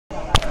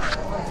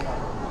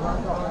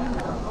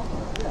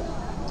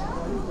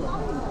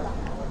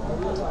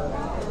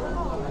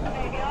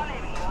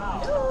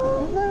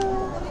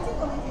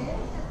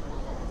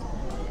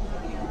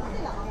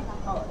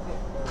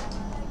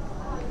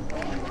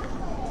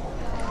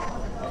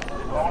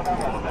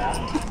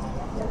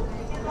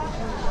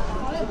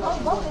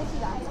Good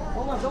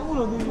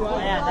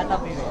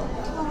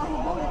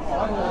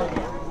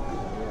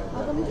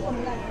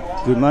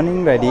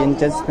morning, ladies and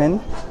gentlemen.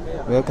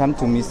 Welcome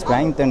to Miss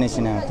Grand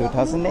International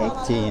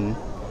 2018.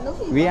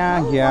 We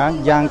are here,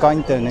 Yangon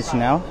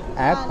International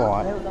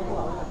Airport.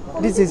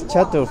 This is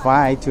shuttle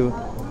flight to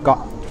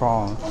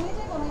Kawthaung,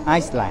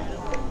 Iceland.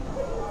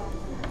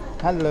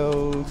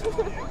 Hello.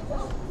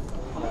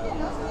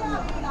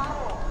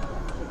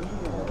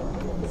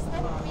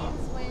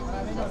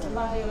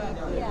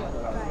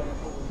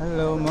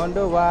 Hello,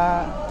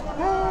 Moldova.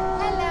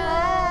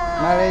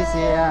 Hello.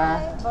 Malaysia.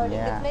 Boarding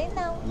Yeah. the plane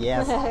now.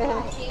 Yes.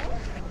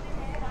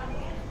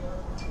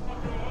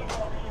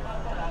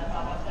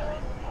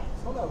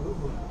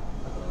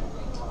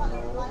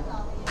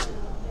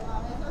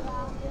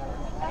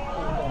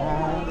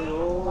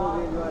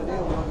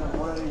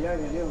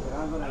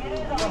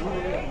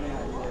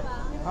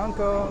 Hong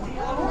Kong.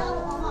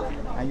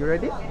 Are you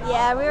ready?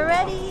 Yeah, we're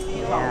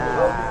ready.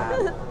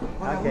 Yeah.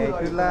 Okay,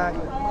 good luck.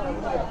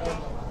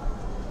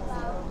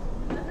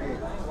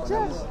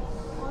 Just.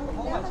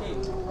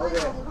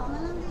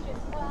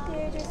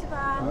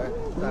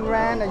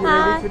 Imran, are you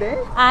ready today?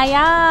 I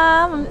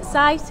am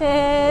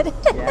excited.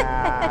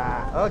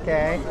 Yeah.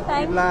 Okay.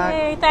 Thank Good luck.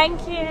 you.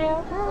 Thank you.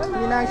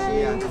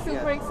 Meenakshi.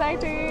 Super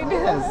excited.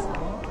 Yes.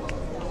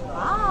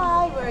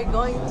 Hi, we're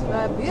going to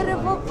a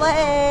beautiful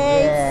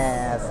place.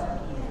 Yes.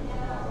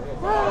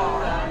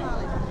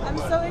 I'm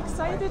so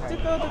excited to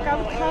go to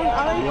Kawthaung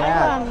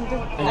Yeah. Island.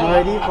 Are you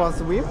ready for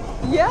swim?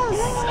 Yes,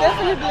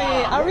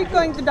 definitely. Are we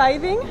going to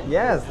diving?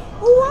 Yes.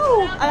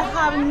 Wow! I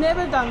have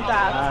never done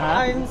that.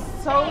 Uh-huh. I'm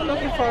so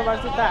looking forward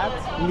to that.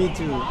 Me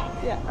too.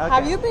 Yeah. Okay.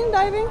 Have you been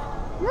diving?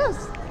 Yes.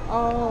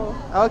 Oh.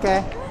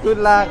 Okay. Good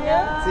luck.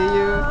 Yeah. See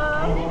you.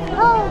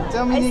 I'm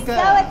Dominica.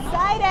 so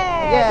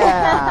excited.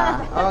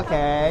 Yeah.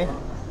 Okay.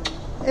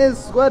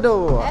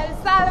 Ecuador. El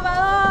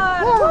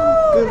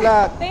Salvador. Good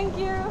luck. Thank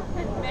you.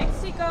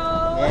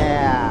 Mexico.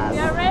 Yes.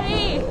 You're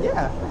ready?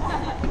 Yeah.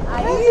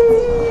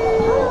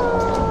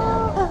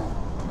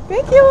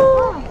 Thank you.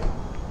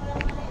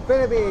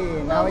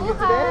 Philippines. How are you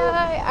today?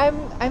 Hi,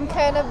 I'm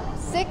kind of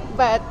sick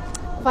but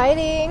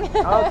fighting.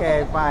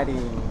 Okay,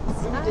 fighting.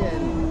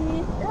 Sweden.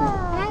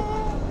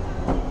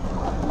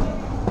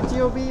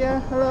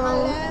 Ethiopia.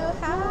 Hello. Hello,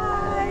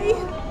 hi.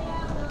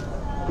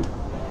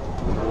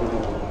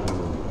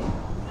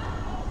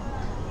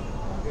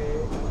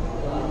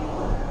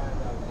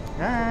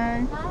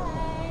 Hi.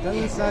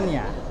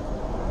 Tanzania.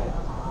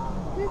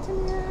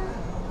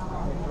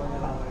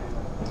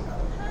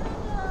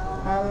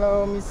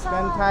 Hello, Miss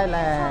Grand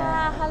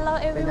Thailand. Hello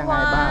เป็นยังไง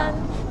บ้าง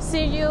everyone.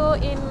 See you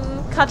in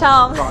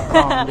Kawthaung.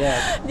 Kawthaung,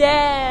 yes.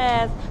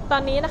 Yes. ตอ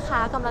นนี้นะคะ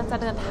กำลังจะ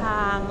เดินท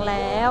างแ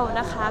ล้ว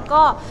นะคะ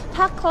ก็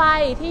ถ้าใคร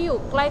ที่อยู่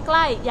ใก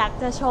ล้ๆอยาก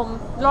จะชม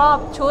รอบ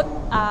ชุด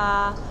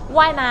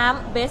ว่ายน้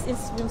ำ Best in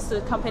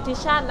Swimsuit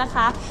Competition นะค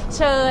ะ เ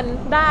ชิญ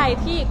ได้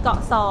ที่เกาะ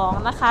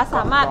2นะคะ ส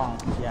ามาร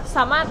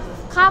ถ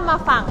ข้ามมา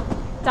ฝั่ง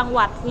จังห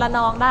วัดระน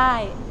องได้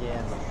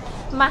Yes.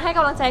 มาให้ก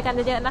ำลังใจกัน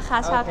เยอะๆนะคะ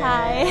ชาวไท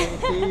ย Okay.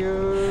 See you.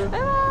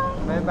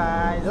 บ๊ายบา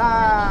ยลา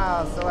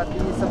สวัส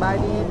ดีสบาย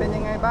ดีเป็น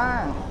ยังไงบ้า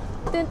ง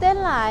ตื่นเต้น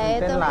หลาย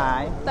ตื่นเต้นหลา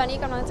ย ตอนนี้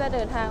กำลังจะเ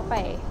ดินทางไป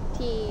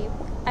ที่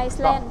ไอซ์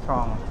แลนด์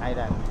Kawthaung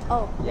Island โอ้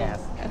Yes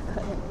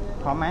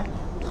พร้อมไหม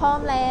พร้อม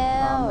แล้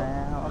พร้อ ว มแล้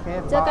วโอเค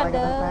เจอกันเ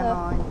ด้อ บายบายกับแฟนๆห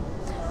น่อย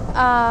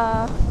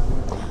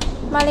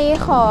มารี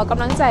ขอก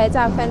ำลังใจจ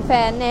ากแฟ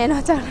นๆแน่น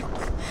อน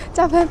จ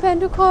ากแฟน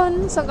ๆทุกคน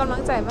ส่งกำลั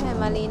งใจมาให้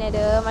มารีในเ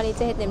ด้อมารี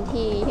จะเฮ็ดเต็ม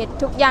ที่เฮ็ด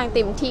ทุกอย่างเ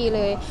ต็มที่เ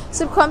ลย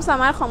สุดความสา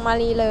มารถของมา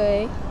รีเลย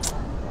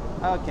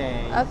โอเค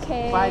โอเค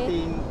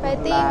Fighting ไฟ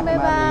ติ้ง บ๊าย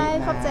บาย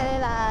นะ ขอบใจ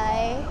หลาย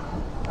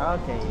โอ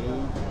เค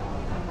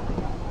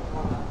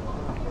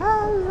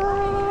Hello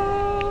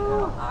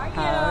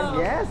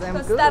Yes I'm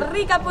good Costa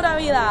Rica pura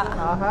vida.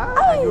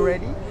 Are you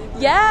ready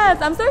Yes,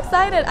 I'm so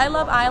excited. I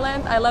love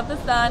islands. I love the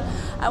sun.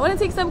 I want to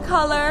take some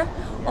color.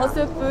 Also,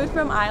 food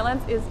from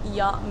islands is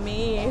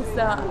yummy.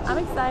 So I'm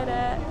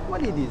excited.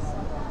 What is this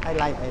I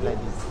like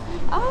this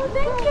Oh,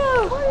 thank you.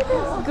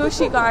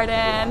 Gucci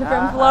Garden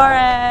from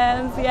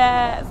Florence.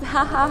 Yes.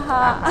 Ha ha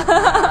ha.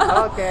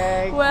 Okay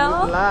Well,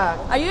 good luck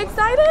are you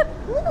excited?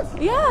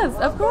 Yes,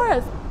 of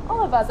course.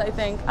 All of us, I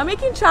think. I'm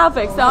making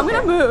traffic, so I'm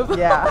gonna move.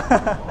 Yeah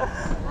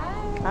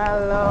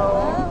Hello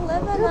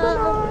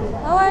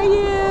How are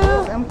you?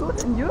 I'm good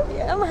and you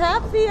I'm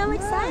happy. I'm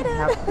excited.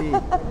 Happy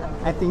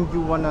I think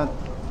you wanna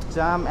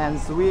jump and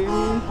swim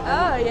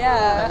Oh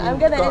yeah, I'm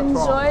gonna Kawthaung.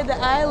 enjoy the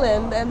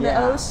island and the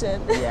Yeah. ocean.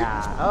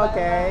 Yeah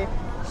okay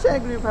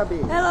Czech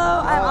Republic Hello,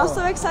 I'm Oh.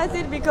 also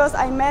excited because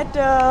I met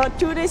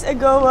 2 days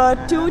ago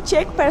 2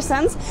 Czech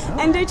persons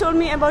and they told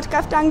me about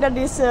Kawthaung that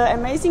is an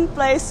amazing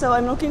place, so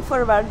I'm looking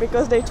forward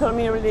because they told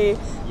me really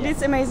this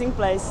amazing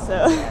place. So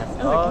I'm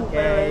looking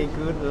Okay, forward.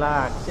 good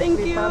luck. Thank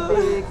Czech you.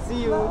 Republic.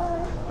 See you.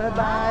 Bye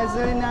bye,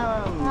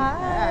 Suriname.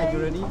 Are you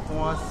ready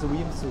for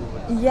swimsuit?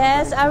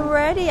 Yes, I'm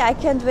ready. I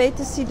can't wait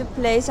to see the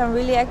place. I'm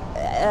really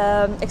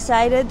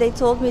excited. They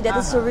told me that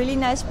it's a really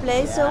nice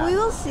place, so we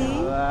will see.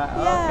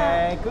 Yeah.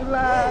 Okay, good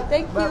luck.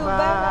 Thank you. Bye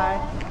bye.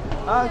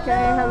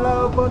 Okay,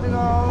 hello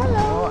Portugal.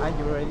 Hello. Oh, are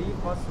you ready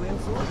for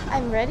swimsuit?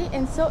 I'm ready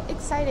and so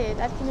excited.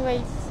 I can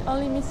wait.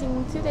 Only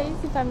missing 2 days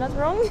if I'm not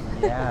wrong.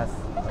 Yes.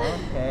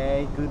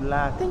 Okay, good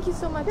luck. Thank you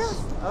so much.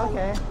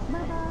 Okay.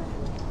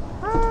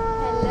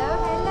 Hello,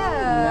 hello.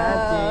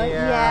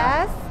 Nadia.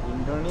 Yes.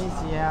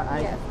 Indonesia.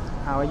 Yes.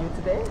 How are you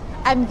today?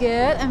 I'm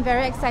good. I'm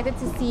very excited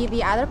to see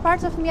the other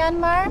parts of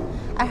Myanmar.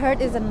 I heard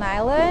it's an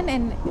island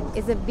and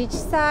it's a beach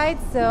side,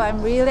 so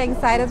I'm really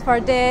excited for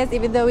this,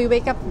 even though we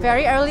wake up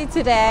very early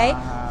today,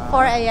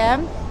 4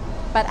 a.m.,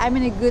 but I'm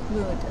in a good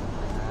mood.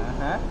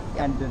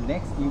 And the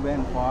next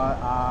event for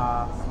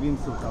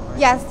swimsuit competition.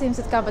 Yes,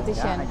 swimsuit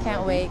competition. Yeah, are you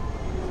Can't ready? wait.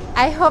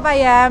 I hope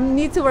I am.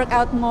 Need to work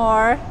out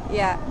more.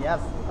 Yeah. Yes.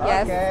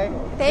 Yes. Okay.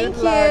 Thank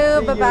Good luck. you.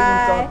 See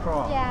Bye-bye. You in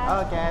Kawthaung.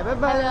 Yeah. Okay. Bye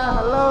bye.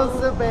 Hello.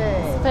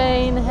 Spain.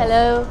 Spain,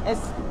 hello.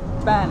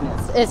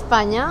 Spanish.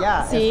 España.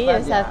 Yeah. Sí, España.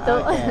 exacto.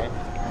 Okay.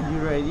 Are you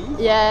ready?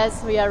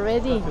 Yes, we are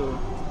ready. To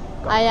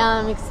I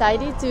am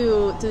excited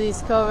to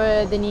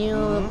discover the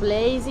new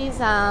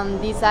places and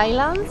these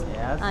islands.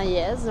 Yes. And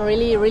yes,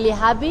 really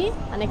happy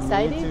and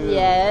excited. Me too.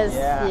 Yes,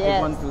 Yeah. yes.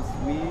 I want to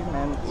swim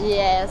and.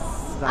 Yes,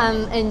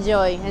 and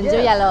enjoy Yes,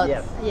 a lot.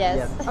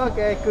 Yes.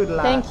 Okay. Good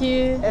luck. Thank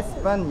you.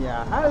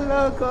 España.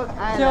 Hello, Cook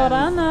Islands.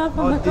 Jorana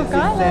from the this Cook is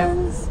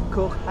Islands.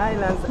 Cook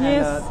Islands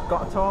Yes. and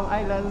Kawthaung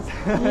Islands.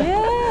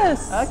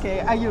 Yes.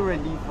 Okay. Are you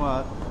ready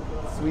for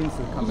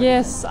swimsuit competition?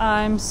 Yes,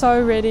 I'm so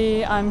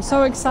ready. I'm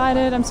so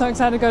excited. I'm so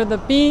excited to go to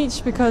the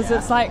beach because Yeah.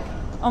 it's like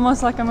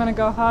almost like I'm going to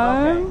go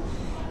home.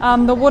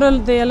 The water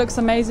there looks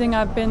amazing.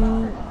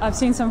 I've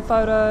seen some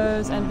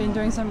photos and been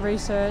doing some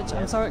research.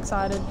 I'm so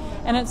excited,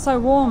 and it's so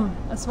warm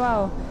as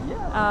well.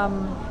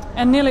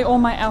 And nearly all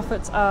my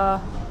outfits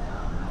are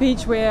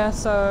beach wear,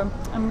 so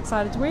I'm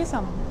excited to wear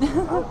some.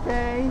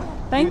 Okay.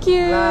 Thank Good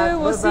you. luck.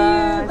 We'll see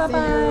you. Bye-bye.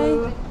 Bye-bye.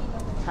 See you.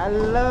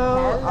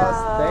 Hello,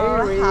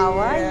 Australia. How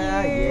are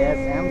you? Yes,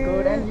 I'm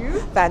good. And you?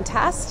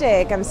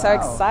 Fantastic. I'm so Wow.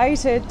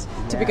 excited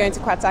to be Yeah. going to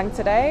Kawthaung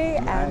today.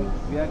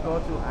 We are going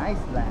to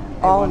Iceland.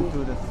 I Oh. want to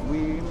the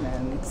swim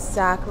and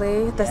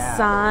Exactly. The Yeah.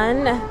 sun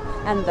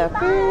and the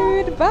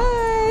food.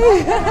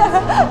 Bye.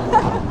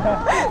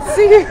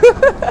 See you.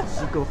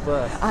 she go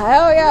first.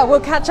 Oh yeah,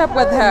 we'll catch up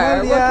with her.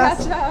 We'll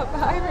Yes. catch up.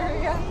 Hi,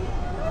 Maria.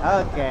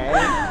 Okay.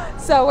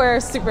 So we're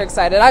super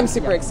excited. I'm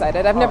super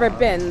excited. I've never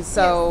been,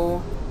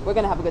 so we're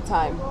gonna have a good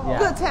time. Yeah.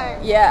 Good time.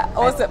 Yeah.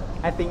 Awesome.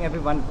 I think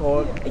everyone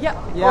go. Yeah.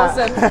 Yeah.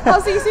 Awesome.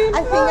 I'll see you soon.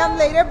 I think I'm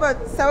later, but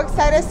so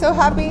excited, so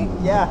happy.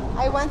 Yeah.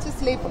 I want to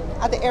sleep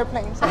at the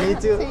airplane. Me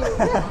too.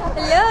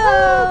 Hello.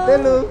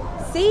 Hello.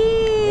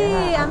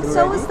 See, Yeah, I'm you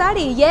so ready?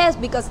 excited. Yes,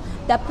 because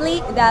the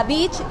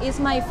beach is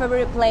my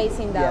favorite place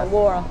in the Yes.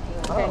 world.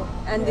 Okay,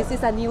 and this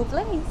is a new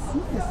place.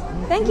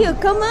 Thank you.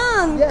 Come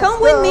on, Yes, come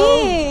with go.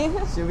 me.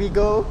 Should we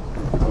go?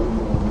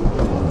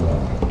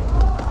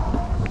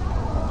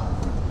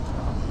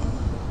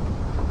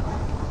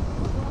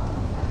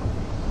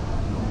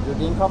 You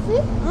drink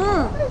coffee?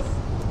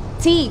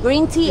 Tea,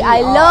 green tea.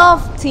 I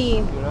love tea.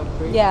 You love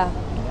drink? Yeah,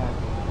 Yeah.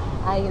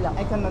 I love.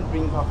 I cannot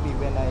drink coffee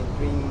when I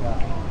drink.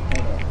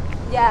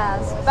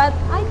 Yes, but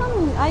I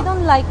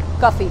don't like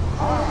coffee.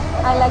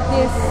 I like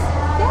this.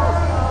 Yes,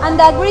 and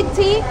the green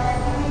tea.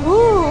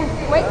 Ooh,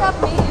 wake up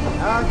me.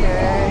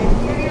 Okay.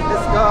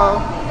 Let's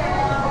go.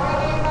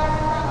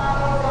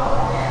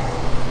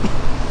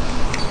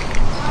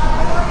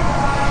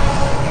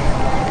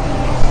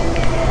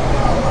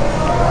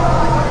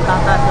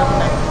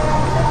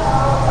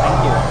 Thank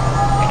you.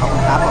 ขอบคุ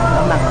ณครับผม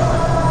น้ำหนัก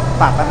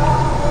ฝากแป๊บนึง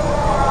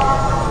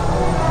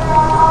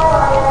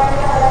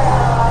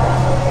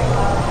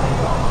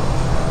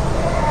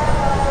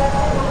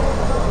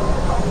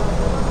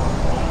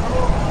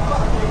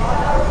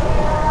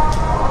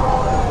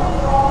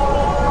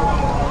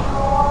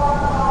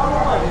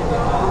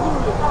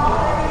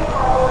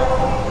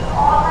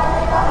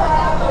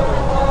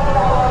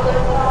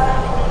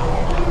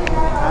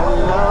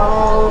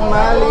Hello,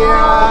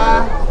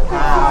 Malia.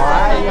 How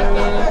are you?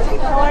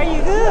 How are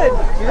you? Good.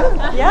 Good.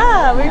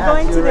 Yeah, we're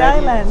going you to the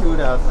ready island. To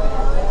the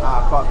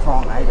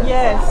Kawthaung Island.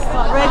 Yes,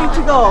 ready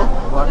to go.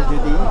 What did you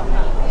think?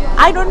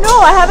 I don't know.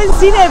 I haven't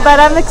seen it, but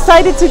I'm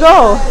excited to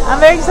go. I'm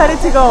very excited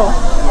to go.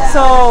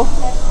 So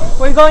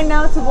we're going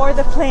now to board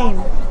the plane.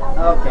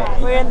 Okay.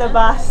 We're in the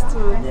bus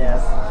too.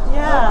 Yes.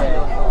 Yeah. Okay.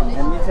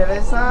 And Miss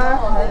Teresa,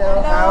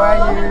 hello. How are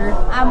you?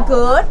 I'm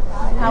good.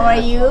 How are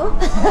you?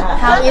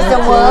 How is the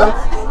work?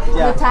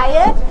 Yeah. You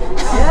tired?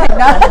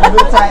 I'm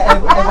good. I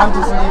want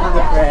to sleep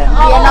with a friend.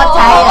 You're not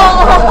tired.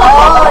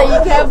 Oh, you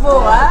careful,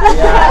 huh?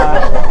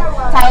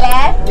 Yeah.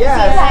 Thailand? Yes.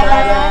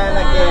 Thailand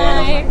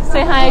again.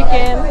 Say hi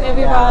again,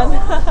 everyone.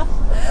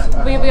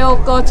 We will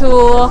go to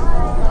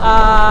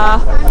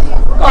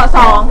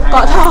Kawthaung,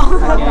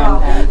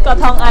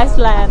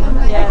 Iceland. I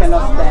Yes.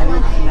 cannot stand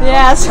it.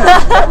 Yes.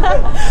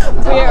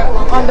 We're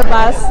on the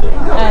bus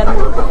and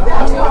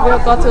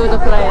we'll go to the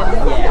plane.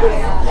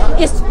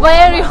 It's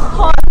very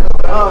hot.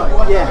 Oh,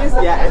 yes.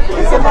 Yeah. I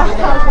think so.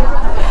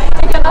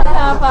 You cannot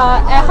have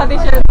air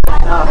conditioning.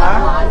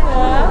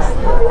 Yes.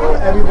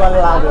 Everyone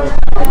louder.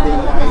 I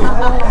think.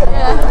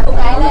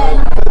 Thailand.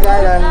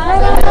 Thailand.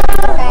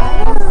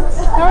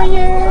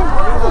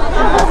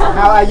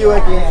 try you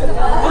again.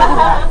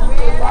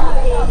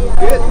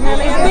 Good.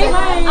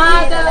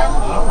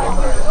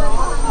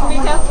 Be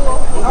careful.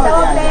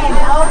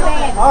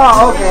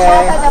 Oh,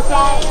 okay.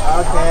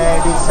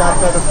 Okay, we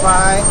shutter the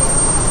fly.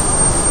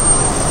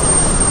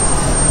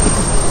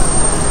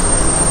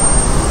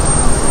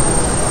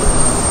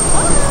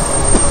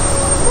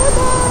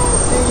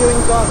 See you in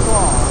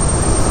Kawthaung.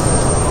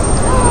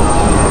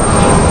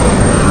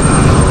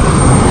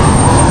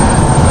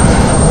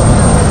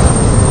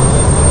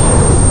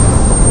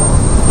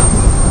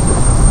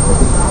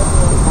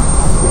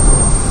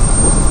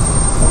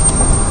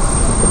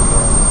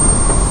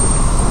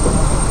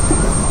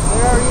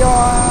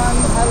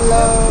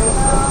 Hello.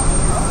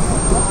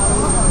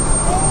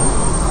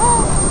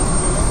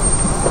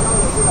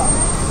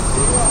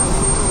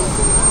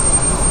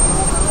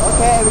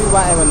 Okay,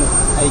 everyone.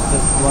 I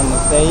just want to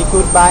say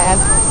goodbye and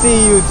see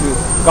you to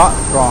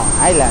Kawthaung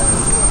Island.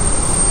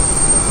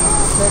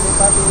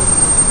 Everybody.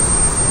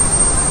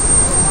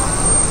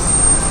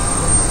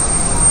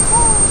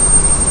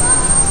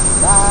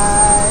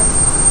 Bye.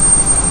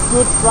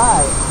 Good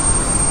flight.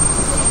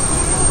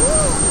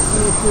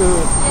 You too.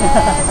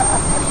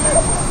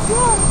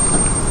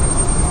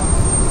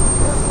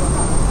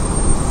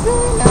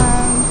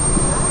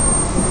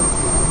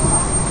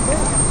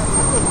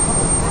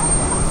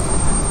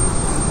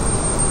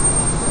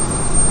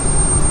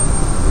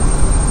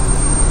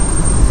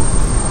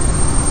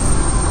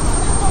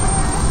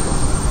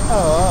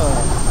 Oh,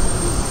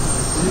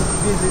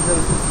 this is a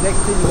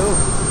sexy look.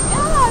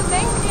 Yeah,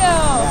 thank you.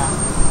 Yeah.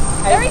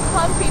 Very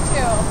comfy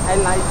too. I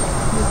like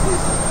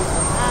this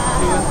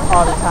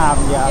all the time.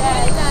 Yeah.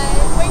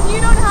 When you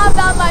don't have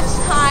that much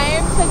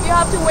time, because you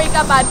have to wake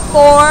up at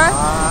 4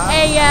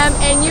 a.m.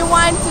 and you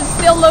want to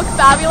still look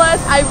fabulous,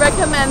 I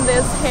recommend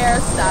this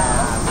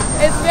hairstyle.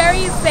 It's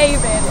very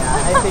saving.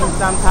 Yeah, I think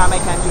sometime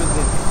I can use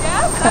it.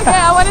 Yes? Okay,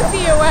 I want to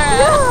see you wear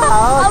it.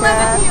 I'll let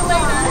it see you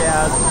later.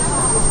 Yes.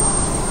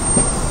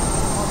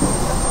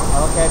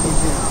 Okay, this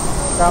is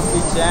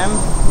Coffee Jam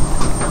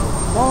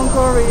from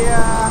Korea.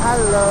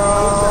 Hello.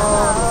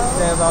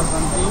 Say about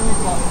something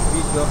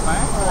with your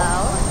friend.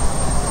 Hello.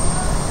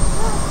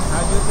 How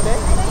are you today?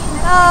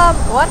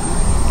 What?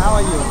 How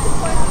are you?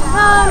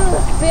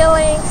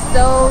 Feeling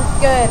so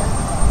good.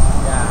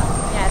 Yeah.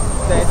 Yes.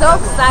 Say So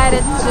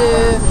excited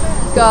to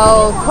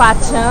go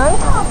Kawthaung.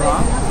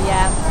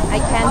 Yeah, I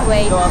can't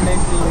wait. So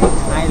amazing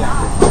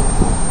island.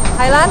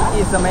 Thailand?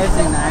 It's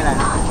amazing island.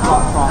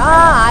 From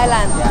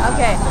Island. Yeah.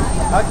 Okay.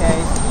 Okay.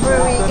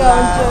 Where we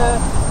going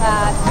to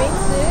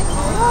swimsuit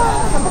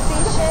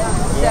competition.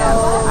 Yeah.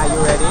 So Are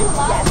you ready?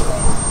 yes.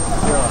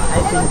 Sure.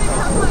 I think so.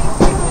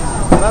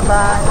 Bye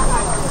bye.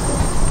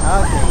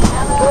 Okay.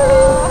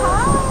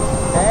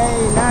 Hey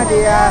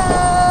Nadia,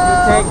 you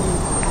taking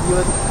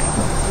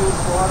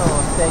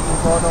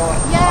photo.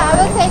 Yeah, I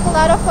will take a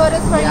lot of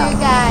photos for Yeah. you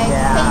guys.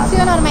 Yeah. Stay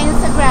tuned on my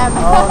Instagram.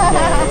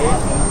 Okay.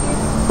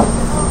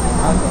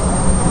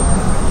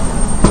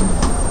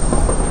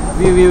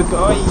 We will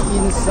go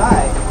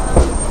inside.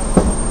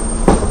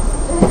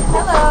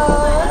 Hello.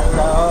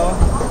 Hello.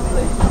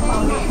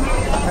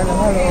 Hello.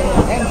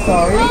 I'm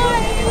sorry.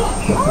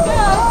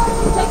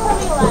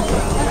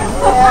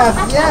 Yes.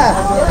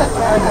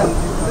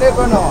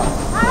 Lebanon.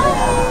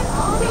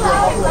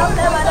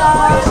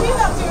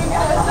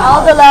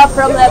 All the love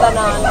from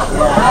Lebanon.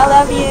 I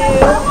love you.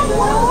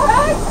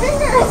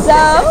 So,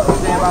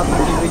 Say about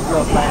something with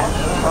your plan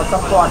or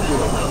support you.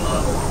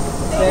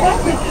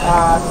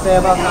 Say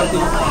about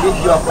something with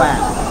your plan.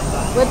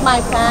 with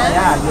my fans,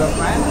 Yeah, your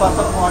plan for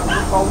support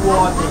you for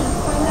voting.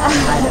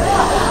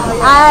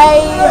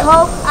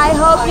 I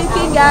hope you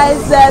can guys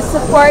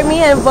support me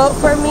and vote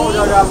for me.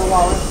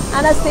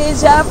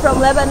 Anastasia from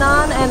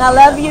Lebanon, and I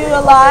love you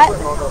a lot,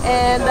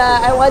 and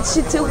I want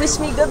you to wish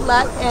me good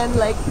luck and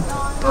like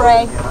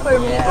pray for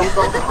me.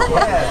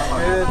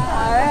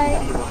 All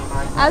right,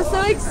 I'm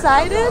so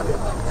excited.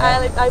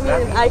 I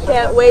mean, I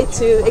can't wait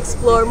to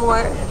explore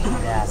more.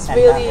 It's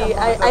really,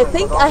 I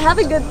think I have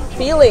a good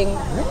feeling,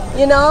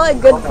 you know, a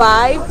good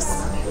vibes,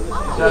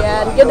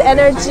 yeah, and good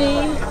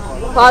energy,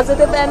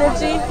 positive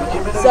energy.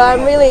 So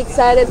I'm really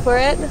excited for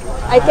it.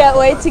 I can't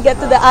wait to get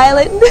to the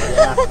island.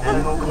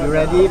 And you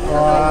ready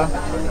for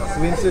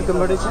swimsuit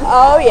competition?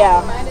 Oh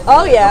yeah,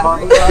 oh yeah. Oh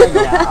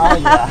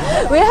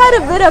yeah. We had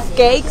a bit of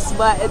cakes,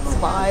 but it's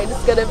fine.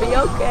 It's gonna be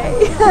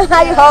okay.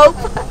 I hope.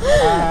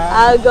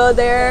 I'll go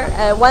there,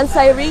 and once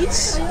I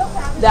reach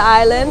the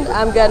island,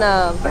 I'm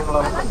gonna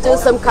do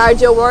some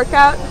cardio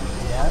workout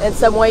and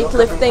some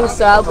weightlifting,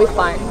 so I'll be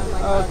fine.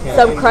 Okay.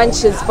 Some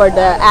crunches for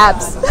the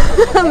abs,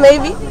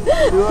 maybe.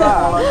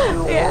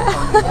 Yeah.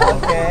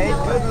 Okay,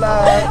 good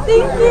luck.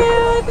 Thank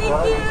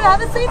you.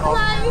 Have a safe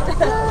flight.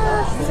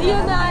 See you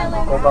on the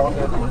island.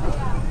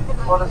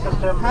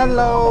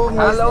 Hello,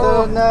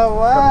 Mr.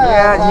 Nawaz.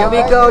 Yeah, here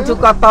we go to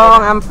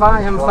Kawthaung. I'm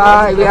fine. I'm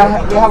fine. We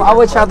have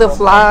our charter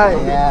flight.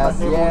 Yes.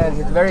 Yes,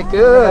 it's very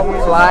good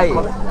flight.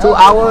 2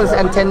 hours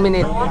and 10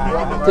 minutes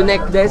to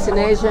next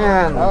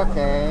destination.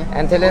 Okay.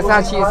 And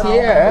Teresa, she's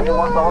here.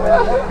 Teresa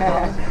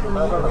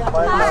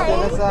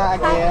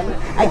again.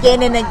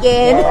 Again and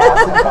again.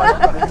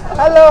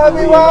 Hello,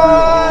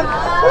 everyone.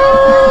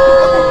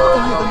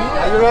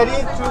 Are you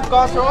ready to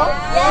Kawthaung?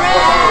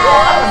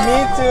 Yeah.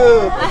 Me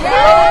too.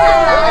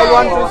 I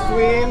want to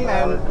swim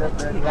and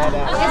like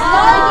that.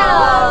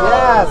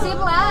 Yes.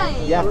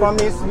 Yeah, for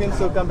me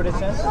swimsuit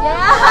competition.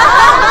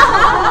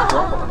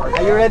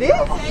 Are you ready?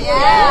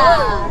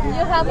 Yeah.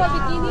 You have a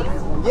bikini?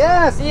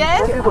 Yes.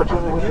 Yes. You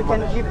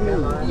can give me.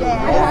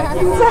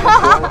 Yes.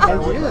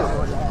 And you.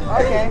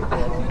 Okay.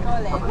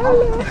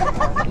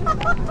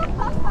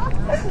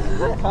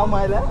 How am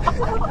I there?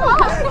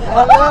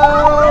 Hello.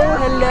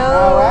 Hello.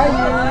 How are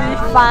you?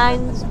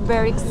 Fine,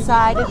 very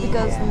excited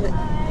because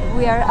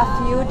we are a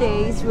few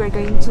days. We are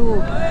going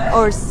to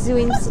our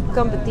swimsuit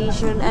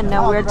competition, and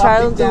now we're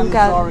trying to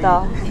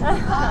Kawthaung.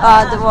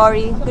 Don't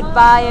worry.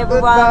 Goodbye,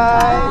 everyone.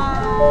 Goodbye.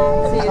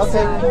 See you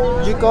Okay,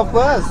 soon. you go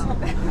first.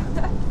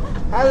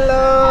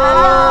 Hello.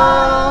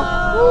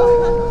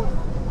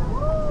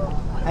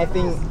 I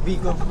think we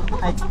go.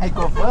 I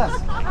go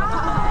first.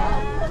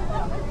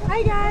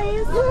 Hi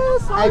guys.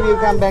 Yes, I will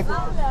come back.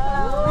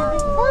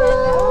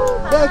 Hello,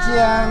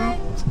 Belgium.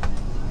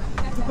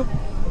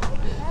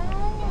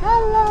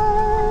 Hello.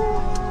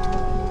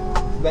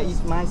 Where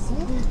is my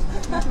seat?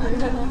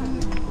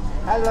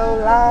 Hello,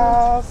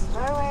 Laos.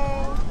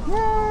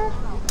 Yeah.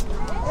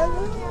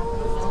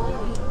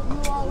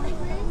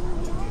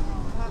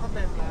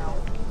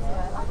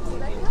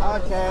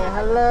 Okay,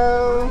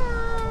 hello.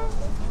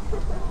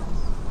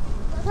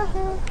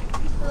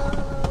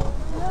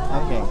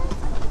 Okay.